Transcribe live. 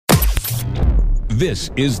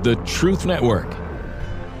This is the Truth Network.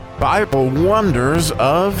 Bible Wonders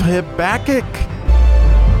of Habakkuk.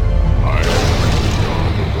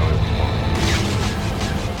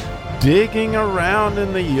 Digging around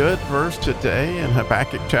in the Yud verse today in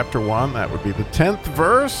Habakkuk chapter 1. That would be the 10th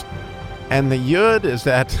verse. And the Yud is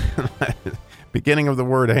that beginning of the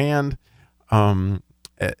word hand.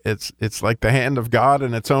 It's like the hand of God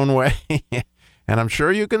in its own way. And I'm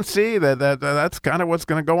sure you can see that's kind of what's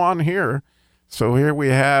going to go on here. So here we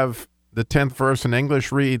have the 10th verse in English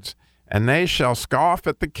reads, "And they shall scoff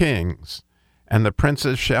at the kings, and the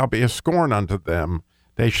princes shall be a scorn unto them.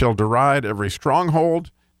 They shall deride every stronghold.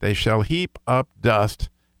 They shall heap up dust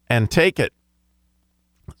and take it."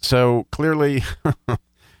 So clearly,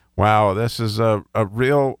 wow, this is a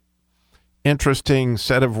real interesting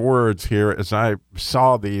set of words here. As I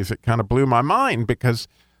saw these, it kind of blew my mind because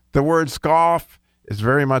the word scoff is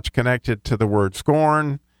very much connected to the word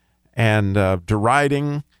scorn and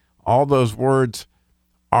deriding. All those words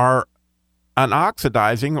are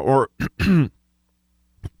unoxidizing or,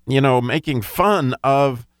 making fun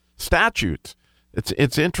of statutes.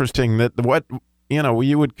 It's interesting that what,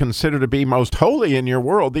 you would consider to be most holy in your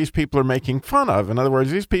world, these people are making fun of. In other words,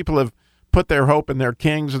 these people have put their hope in their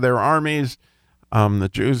kings, their armies. The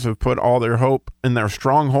Jews have put all their hope in their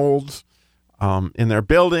strongholds, in their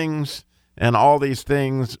buildings, and all these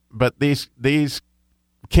things. But these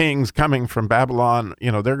kings coming from Babylon,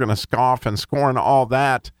 they're going to scoff and scorn all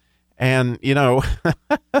that. And,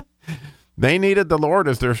 they needed the Lord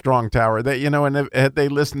as their strong tower. They, and they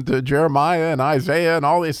listened to Jeremiah and Isaiah and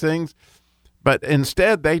all these things. But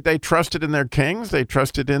instead, they trusted in their kings. They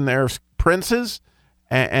trusted in their princes.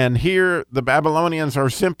 And here the Babylonians are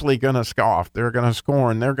simply going to scoff. They're going to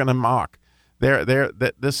scorn. They're going to mock.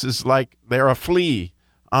 This is like they're a flea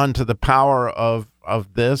onto the power of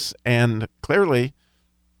this. And clearly,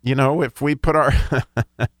 if we put our,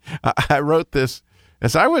 I wrote this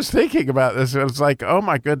as I was thinking about this. It was like, oh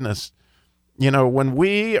my goodness, when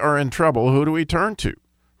we are in trouble, who do we turn to,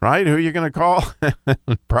 right? Who are you going to call?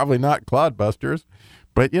 Probably not clodbusters,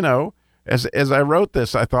 but as I wrote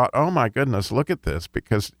this, I thought, oh my goodness, look at this,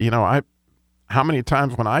 because how many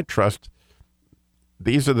times when I trust,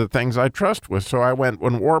 these are the things I trust with. So I went,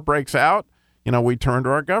 when war breaks out, we turn to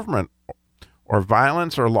our government. Or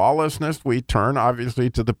violence or lawlessness, we turn obviously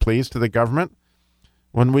to the police, to the government.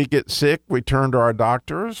 When we get sick, we turn to our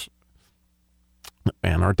doctors.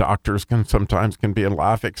 And our doctors sometimes can be a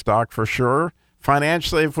laughingstock for sure.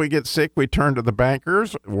 Financially, if we get sick, we turn to the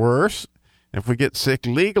bankers. Worse, if we get sick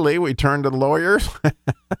legally, we turn to the lawyers.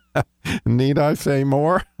 Need I say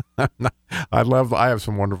more? I have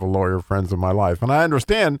some wonderful lawyer friends in my life, and I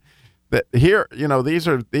understand that here, these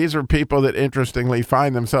are people that interestingly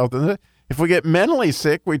find themselves in it. If we get mentally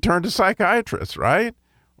sick, we turn to psychiatrists, right?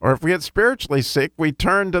 Or if we get spiritually sick, we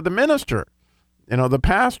turn to the minister, the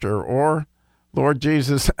pastor, or Lord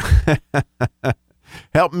Jesus,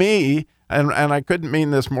 help me, and I couldn't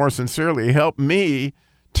mean this more sincerely, help me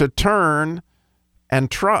to turn and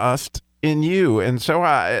trust in you. And so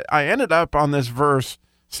I ended up on this verse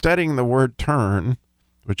studying the word turn,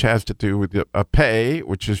 which has to do with a pay,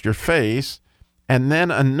 which is your face, and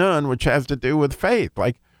then a nun, which has to do with faith.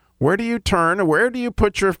 Like, where do you turn? Where do you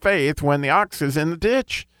put your faith when the ox is in the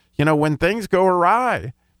ditch? When things go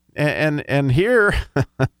awry. And here,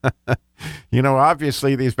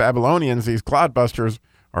 obviously these Babylonians, these clodbusters,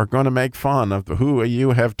 are going to make fun of who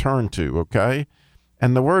you have turned to, okay?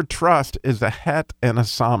 And the word trust is a het and a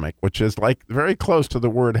samic, which is like very close to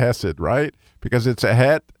the word hesed, right? Because it's a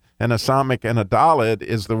het and a samic, and a dalid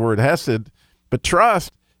is the word hesed. But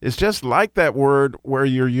trust is just like that word where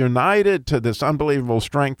you're united to this unbelievable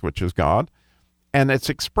strength, which is God, and it's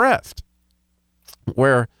expressed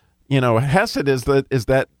where, hesed is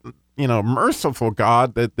that, merciful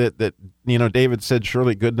God that David said,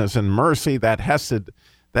 surely goodness and mercy, that hesed,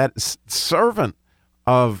 that servant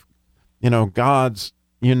of, God's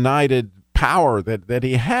united power that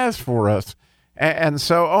he has for us. And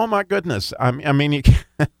so, oh my goodness, I mean, you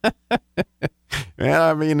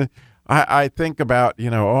man, I think about,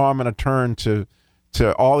 I'm going to turn to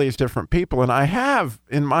all these different people. And I have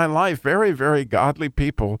in my life very, very godly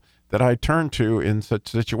people that I turn to in such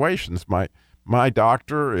situations. My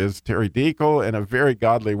doctor is Terry Deacle, and a very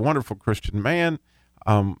godly, wonderful Christian man.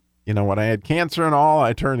 When I had cancer and all,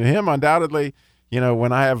 I turned to him undoubtedly.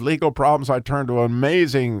 When I have legal problems, I turn to an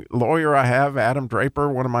amazing lawyer I have, Adam Draper,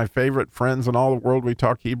 one of my favorite friends in all the world. We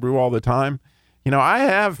talk Hebrew all the time. I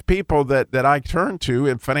have people that I turn to,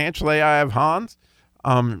 and financially I have Hans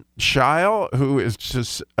Scheil, who is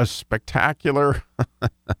just a spectacular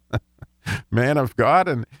man of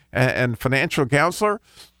God and financial counselor.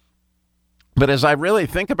 But as I really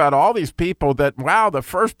think about all these people that, wow, the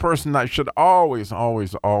first person I should always,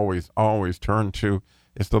 always, always, always turn to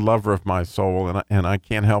is the lover of my soul. And I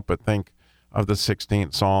can't help but think of the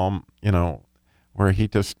 16th Psalm, where he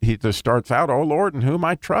just starts out, "Oh Lord, in whom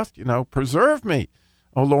I trust, preserve me.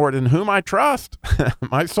 Oh Lord, in whom I trust.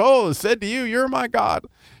 My soul has said to you, you're my God."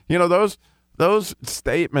 Those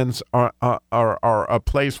statements are a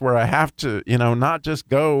place where I have to, not just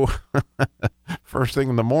go first thing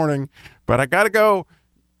in the morning, but I got to go,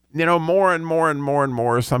 more and more and more and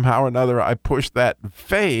more. Somehow or another, I push that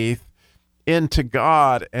faith into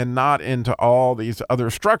God and not into all these other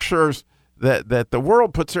structures that the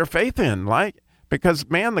world puts their faith in. Because,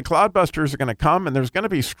 man, the cloudbusters are going to come, and there's going to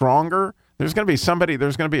be stronger. There's going to be somebody,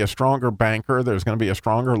 there's going to be a stronger banker. There's going to be a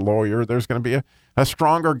stronger lawyer. There's going to be a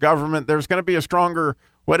stronger government. There's going to be a stronger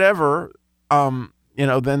whatever,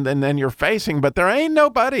 than you're facing. But there ain't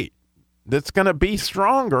nobody that's going to be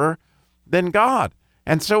stronger than God.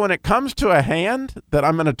 And so when it comes to a hand that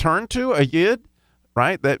I'm going to turn to, a yid,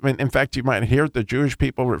 right? That, in fact, you might hear the Jewish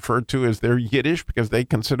people referred to as their Yiddish because they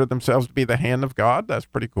consider themselves to be the hand of God. That's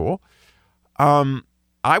pretty cool.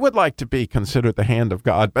 I would like to be considered the hand of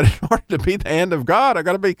God, but in order to be the hand of God, I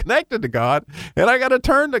got to be connected to God, and I got to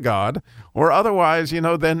turn to God, or otherwise,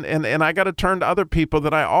 then I got to turn to other people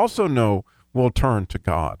that I also know will turn to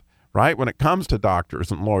God, right? When it comes to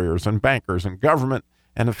doctors and lawyers and bankers and government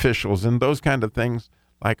and officials and those kind of things,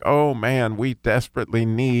 like, oh man, we desperately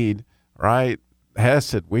need, right?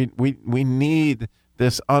 Hesed, we need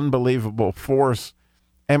this unbelievable force,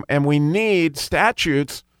 and we need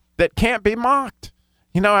statutes that can't be mocked.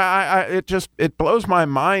 It blows my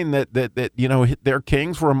mind that their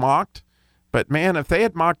kings were mocked. But man, if they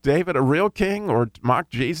had mocked David, a real king, or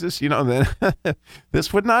mocked Jesus, then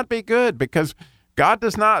this would not be good, because God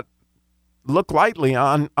does not look lightly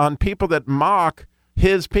on people that mock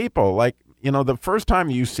his people. Like, the first time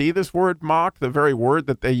you see this word mock, the very word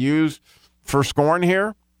that they use for scorn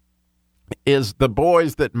here, is the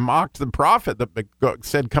boys that mocked the prophet, that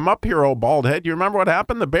said, "Come up here, old bald head." You remember what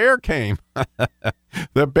happened? The bear came.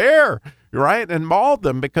 The bear, right? And mauled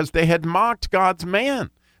them because they had mocked God's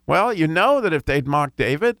man. Well, that if they'd mocked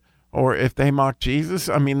David, or if they mocked Jesus,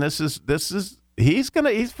 I mean,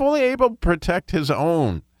 he's fully able to protect his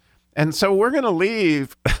own. And so we're going to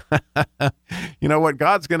leave, what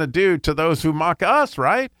God's going to do to those who mock us,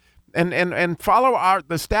 right? And follow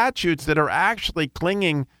the statutes that are actually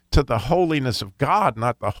clinging to the holiness of God,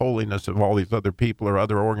 not the holiness of all these other people or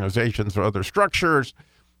other organizations or other structures.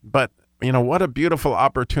 But, what a beautiful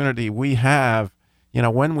opportunity we have,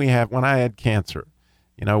 when I had cancer,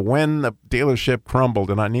 when the dealership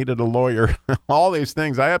crumbled and I needed a lawyer, all these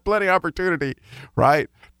things. I had plenty of opportunity, right,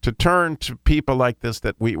 to turn to people like this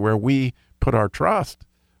where we put our trust.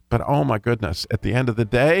 But, oh my goodness, at the end of the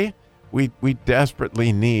day, we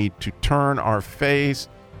desperately need to turn our face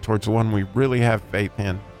towards the one we really have faith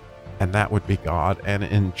in, and that would be God, and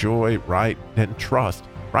enjoy, right, and trust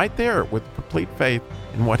right there with complete faith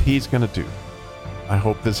in what he's going to do. I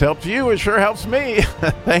hope this helps you. It sure helps me.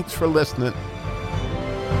 Thanks for listening.